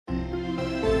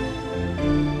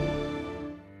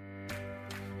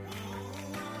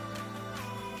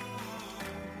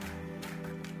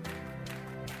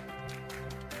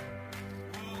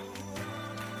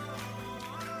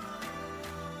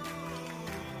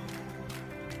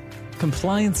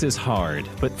Compliance is hard,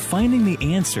 but finding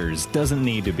the answers doesn't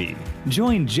need to be.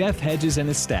 Join Jeff Hedges and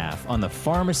his staff on the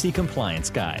Pharmacy Compliance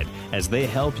Guide as they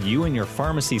help you and your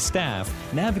pharmacy staff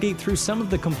navigate through some of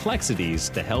the complexities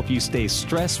to help you stay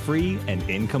stress-free and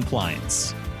in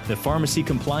compliance. The Pharmacy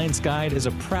Compliance Guide is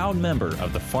a proud member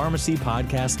of the Pharmacy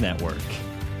Podcast Network.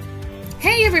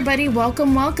 Hey everybody,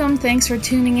 welcome. Thanks for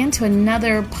tuning in to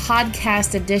another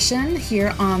podcast edition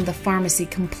here on the Pharmacy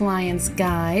Compliance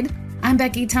Guide. I'm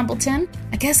Becky Templeton.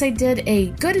 I guess I did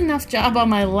a good enough job on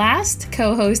my last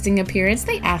co-hosting appearance.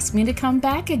 They asked me to come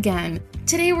back again.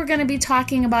 Today we're going to be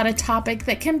talking about a topic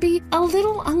that can be a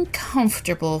little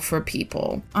uncomfortable for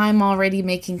people. I'm already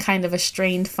making kind of a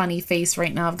strained, funny face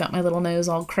right now. I've got my little nose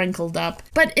all crinkled up.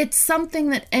 But it's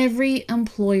something that every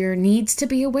employer needs to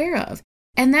be aware of.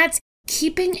 And that's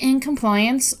keeping in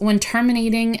compliance when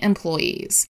terminating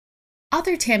employees.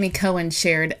 Author Tammy Cohen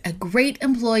shared, "A great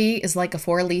employee is like a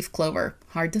four-leaf clover,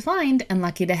 hard to find and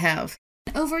lucky to have."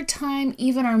 Over time,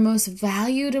 even our most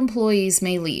valued employees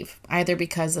may leave, either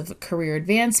because of career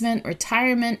advancement,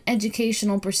 retirement,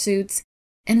 educational pursuits.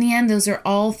 In the end, those are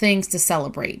all things to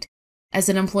celebrate. As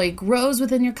an employee grows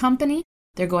within your company,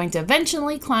 they're going to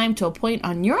eventually climb to a point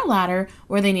on your ladder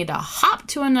where they need to hop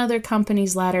to another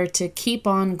company's ladder to keep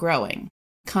on growing.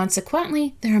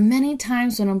 Consequently, there are many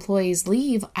times when employees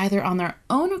leave either on their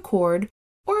own accord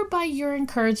or by your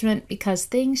encouragement because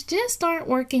things just aren't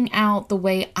working out the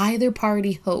way either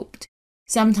party hoped.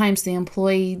 Sometimes the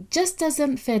employee just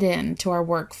doesn't fit in to our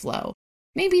workflow.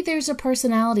 Maybe there's a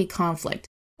personality conflict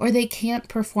or they can't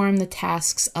perform the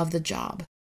tasks of the job.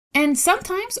 And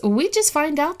sometimes we just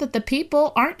find out that the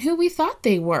people aren't who we thought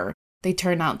they were. They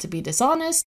turn out to be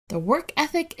dishonest, their work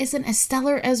ethic isn't as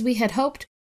stellar as we had hoped,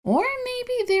 or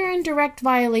maybe they're in direct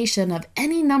violation of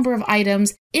any number of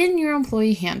items in your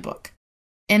employee handbook.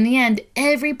 In the end,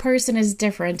 every person is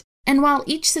different, and while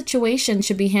each situation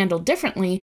should be handled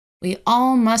differently, we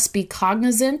all must be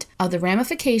cognizant of the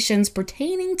ramifications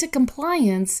pertaining to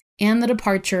compliance and the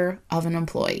departure of an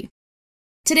employee.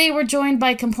 Today, we're joined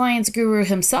by compliance guru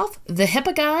himself, the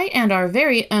HIPAA guy, and our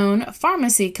very own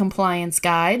pharmacy compliance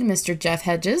guide, Mr. Jeff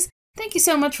Hedges. Thank you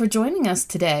so much for joining us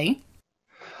today.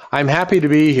 I'm happy to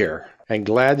be here and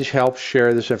glad to help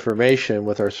share this information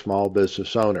with our small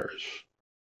business owners.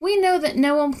 We know that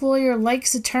no employer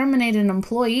likes to terminate an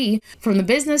employee. From the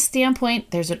business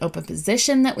standpoint, there's an open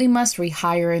position that we must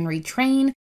rehire and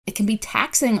retrain. It can be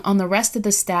taxing on the rest of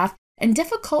the staff and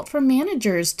difficult for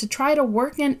managers to try to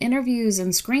work in interviews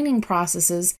and screening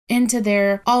processes into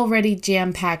their already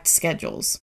jam-packed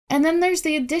schedules. And then there's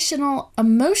the additional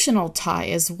emotional tie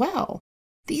as well.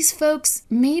 These folks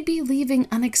may be leaving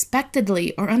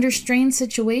unexpectedly or under strained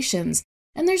situations,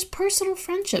 and there's personal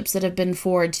friendships that have been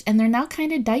forged, and they're now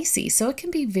kind of dicey, so it can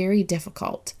be very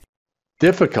difficult.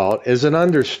 Difficult is an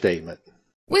understatement.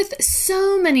 With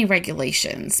so many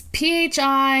regulations,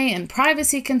 PHI, and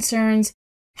privacy concerns,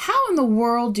 how in the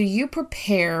world do you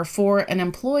prepare for an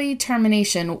employee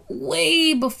termination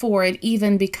way before it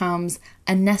even becomes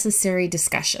a necessary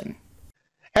discussion?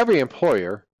 Every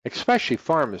employer, especially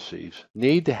pharmacies,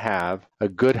 need to have a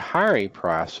good hiring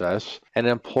process, and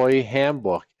an employee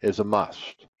handbook is a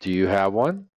must. Do you have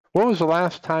one? When was the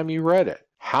last time you read it?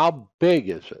 How big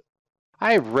is it?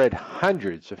 I have read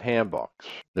hundreds of handbooks,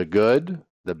 the good,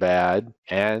 the bad,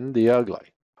 and the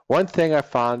ugly. One thing I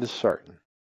found is certain.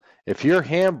 If your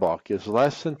handbook is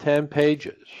less than 10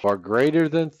 pages or greater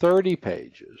than 30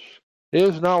 pages, it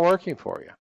is not working for you.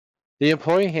 The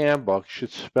employee handbook should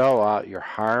spell out your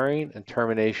hiring and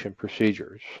termination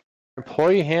procedures.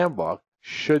 Employee handbook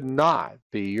should not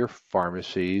be your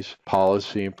pharmacy's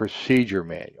policy and procedure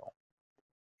manual.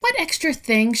 What extra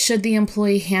things should the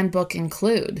employee handbook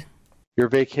include? Your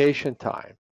vacation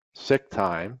time, sick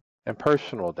time, and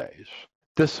personal days.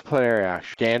 Disciplinary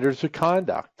action, standards of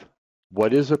conduct,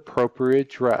 what is appropriate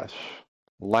dress,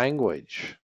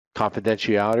 language,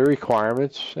 confidentiality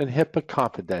requirements, and HIPAA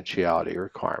confidentiality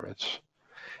requirements,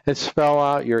 and spell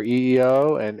out your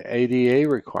EEO and ADA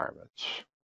requirements.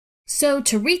 So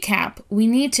to recap, we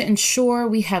need to ensure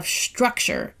we have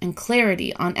structure and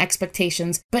clarity on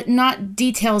expectations, but not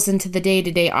details into the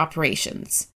day-to-day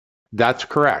operations. That's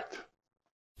correct.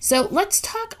 So let's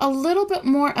talk a little bit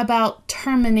more about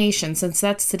termination, since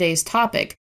that's today's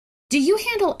topic. Do you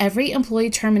handle every employee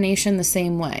termination the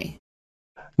same way?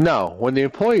 No, when the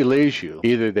employee leaves you,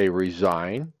 either they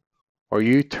resign or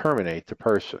you terminate the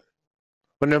person.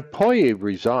 When an employee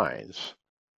resigns,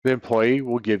 the employee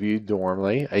will give you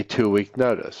normally a 2-week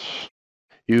notice.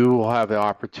 You will have the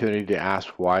opportunity to ask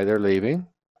why they're leaving,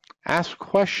 ask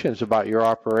questions about your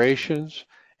operations,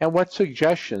 and what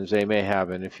suggestions they may have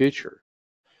in the future.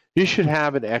 You should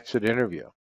have an exit interview.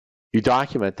 You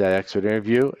document that exit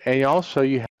interview, and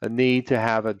you have a need to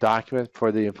have a document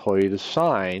for the employee to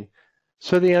sign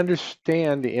so they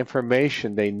understand the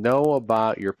information they know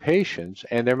about your patients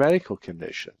and their medical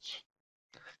conditions.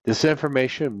 This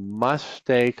information must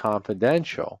stay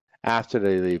confidential after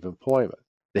they leave employment.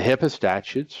 The HIPAA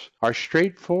statutes are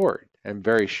straightforward and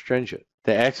very stringent.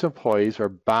 The ex-employees are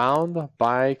bound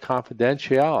by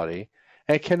confidentiality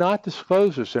and cannot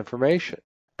disclose this information.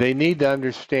 They need to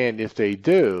understand if they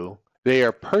do, they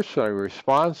are personally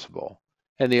responsible,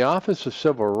 and the Office of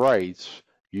Civil Rights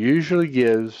usually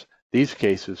gives these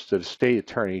cases to the State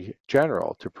Attorney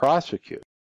General to prosecute.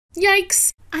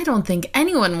 Yikes! I don't think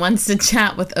anyone wants to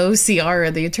chat with OCR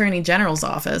or the Attorney General's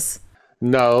office.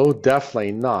 No,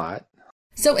 definitely not.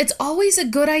 So it's always a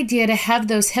good idea to have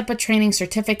those HIPAA training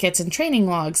certificates and training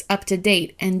logs up to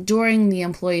date, and during the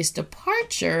employee's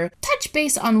departure, touch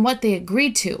base on what they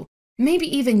agreed to. Maybe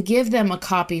even give them a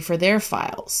copy for their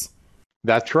files.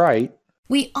 That's right.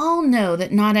 We all know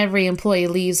that not every employee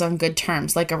leaves on good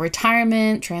terms, like a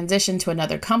retirement, transition to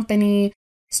another company,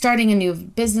 starting a new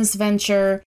business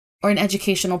venture, or an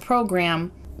educational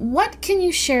program. What can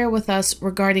you share with us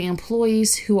regarding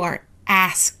employees who are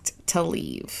asked to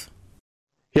leave?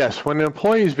 Yes, when an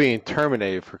employee is being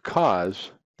terminated for cause,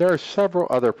 there are several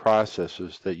other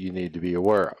processes that you need to be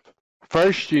aware of.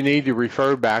 First, you need to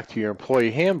refer back to your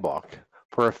employee handbook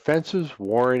for offenses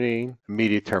warranting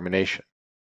immediate termination.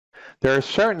 There are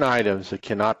certain items that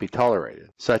cannot be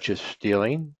tolerated, such as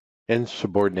stealing,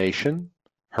 insubordination,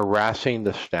 harassing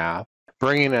the staff,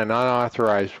 bringing an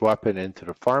unauthorized weapon into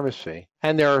the pharmacy,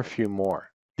 and there are a few more.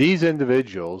 These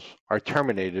individuals are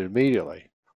terminated immediately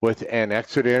with an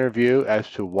exit interview as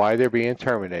to why they're being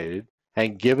terminated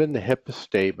and given the HIPAA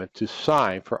statement to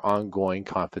sign for ongoing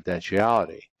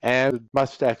confidentiality, and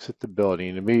must exit the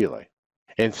building immediately.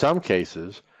 In some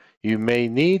cases, you may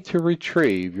need to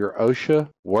retrieve your OSHA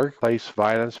workplace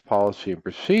violence policy and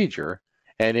procedure,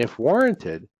 and if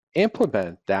warranted,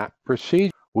 implement that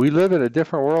procedure. We live in a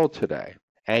different world today,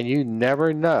 and you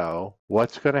never know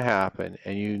what's going to happen,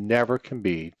 and you never can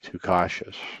be too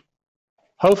cautious.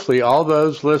 Hopefully, all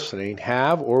those listening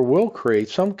have or will create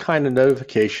some kind of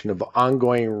notification of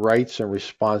ongoing rights and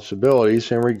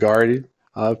responsibilities in regard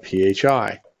of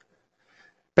PHI.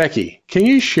 Becky, can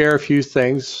you share a few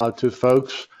things to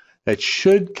folks that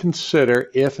should consider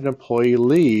if an employee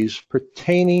leaves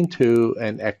pertaining to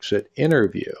an exit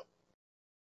interview?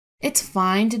 It's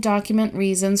fine to document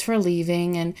reasons for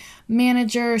leaving and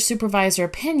manager or supervisor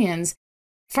opinions.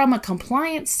 From a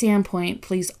compliance standpoint,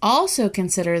 please also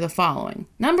consider the following.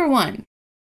 Number 1,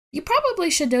 you probably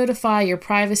should notify your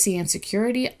privacy and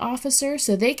security officer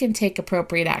so they can take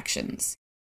appropriate actions.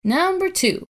 Number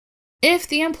 2, if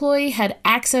the employee had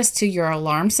access to your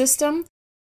alarm system,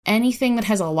 anything that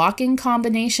has a locking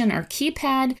combination or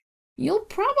keypad, you'll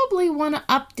probably want to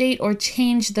update or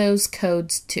change those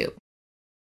codes too.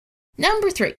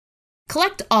 Number 3,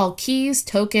 collect all keys,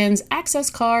 tokens, access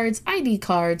cards, ID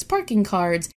cards, parking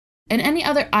cards, and any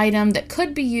other item that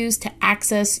could be used to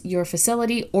access your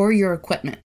facility or your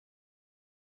equipment.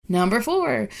 Number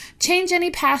 4, change any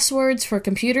passwords for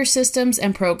computer systems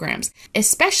and programs,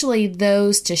 especially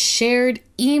those to shared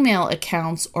email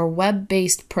accounts or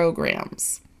web-based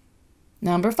programs.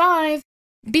 Number 5,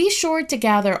 be sure to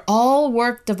gather all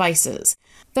work devices,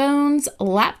 phones,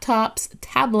 laptops,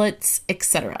 tablets,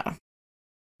 etc.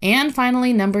 And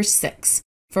finally, number 6,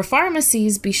 for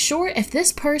pharmacies, be sure if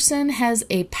this person has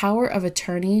a power of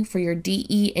attorney for your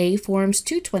DEA Forms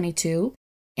 222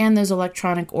 and those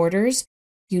electronic orders,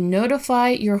 you notify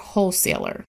your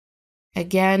wholesaler.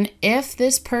 Again, if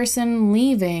this person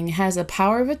leaving has a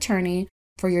power of attorney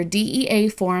for your DEA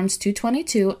Forms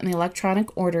 222 and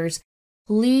electronic orders,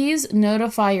 please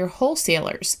notify your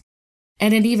wholesalers.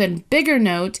 And an even bigger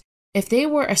note, if they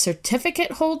were a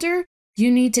certificate holder, you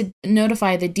need to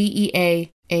notify the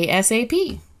DEA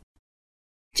ASAP.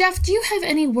 Jeff, do you have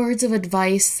any words of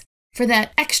advice for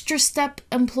that extra step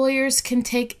employers can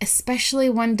take, especially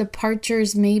when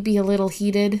departures may be a little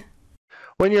heated?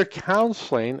 When you're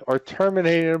counseling or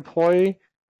terminating an employee,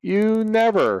 you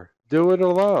never do it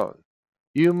alone.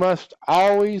 You must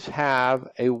always have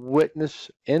a witness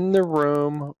in the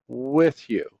room with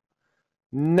you.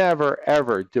 Never,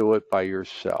 ever do it by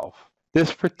yourself.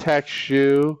 This protects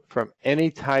you from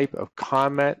any type of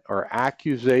comment or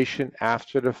accusation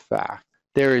after the fact.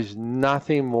 There is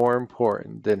nothing more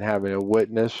important than having a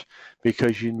witness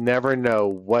because you never know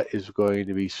what is going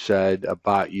to be said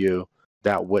about you.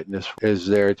 That witness is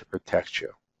there to protect you.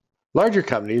 Larger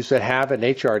companies that have an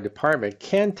HR department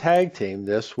can tag team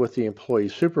this with the employee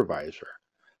supervisor.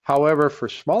 However, for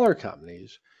smaller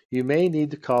companies, you may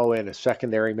need to call in a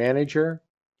secondary manager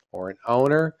or an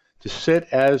owner to sit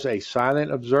as a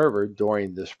silent observer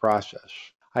during this process.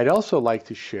 I'd also like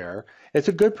to share, it's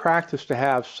a good practice to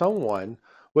have someone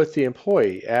with the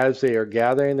employee as they are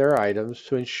gathering their items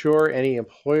to ensure any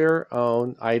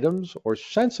employer-owned items or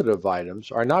sensitive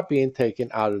items are not being taken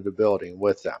out of the building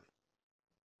with them.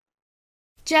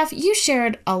 Jeff, you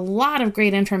shared a lot of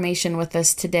great information with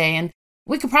us today, and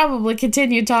we could probably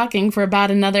continue talking for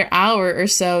about another hour or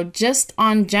so just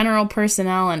on general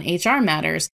personnel and HR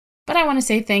matters. But I want to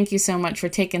say thank you so much for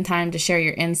taking time to share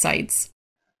your insights.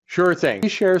 Sure thing.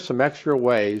 Please share some extra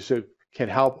ways that can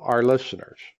help our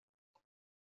listeners.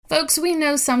 Folks, we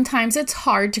know sometimes it's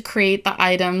hard to create the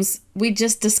items we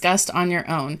just discussed on your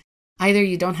own. Either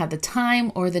you don't have the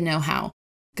time or the know-how.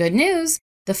 Good news,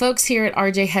 the folks here at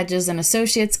RJ Hedges and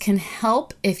Associates can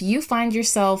help if you find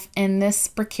yourself in this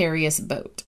precarious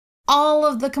boat. All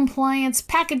of the compliance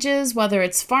packages, whether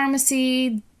it's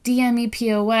pharmacy, DME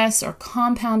POS, or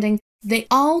compounding, they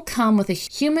all come with a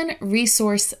human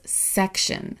resource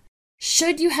section.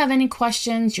 Should you have any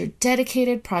questions, your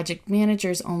dedicated project manager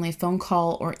is only a phone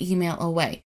call or email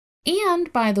away.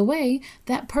 And, by the way,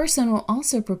 that person will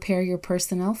also prepare your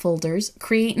personnel folders,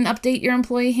 create and update your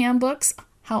employee handbooks.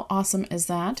 How awesome is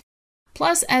that?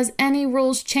 Plus, as any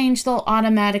rules change, they'll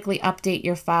automatically update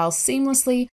your files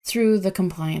seamlessly through the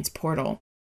compliance portal.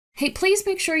 Hey, please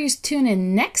make sure you tune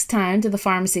in next time to the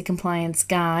Pharmacy Compliance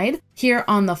Guide here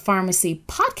on the Pharmacy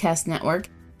Podcast Network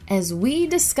as we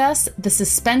discuss the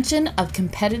suspension of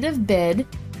competitive bid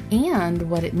and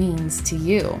what it means to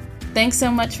you. Thanks so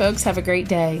much, folks. Have a great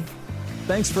day.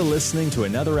 Thanks for listening to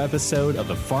another episode of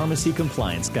the Pharmacy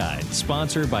Compliance Guide,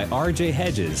 sponsored by RJ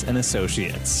Hedges and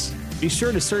Associates. Be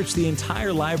sure to search the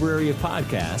entire library of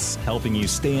podcasts, helping you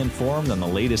stay informed on the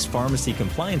latest pharmacy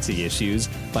compliance issues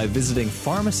by visiting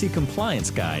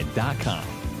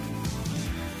pharmacycomplianceguide.com.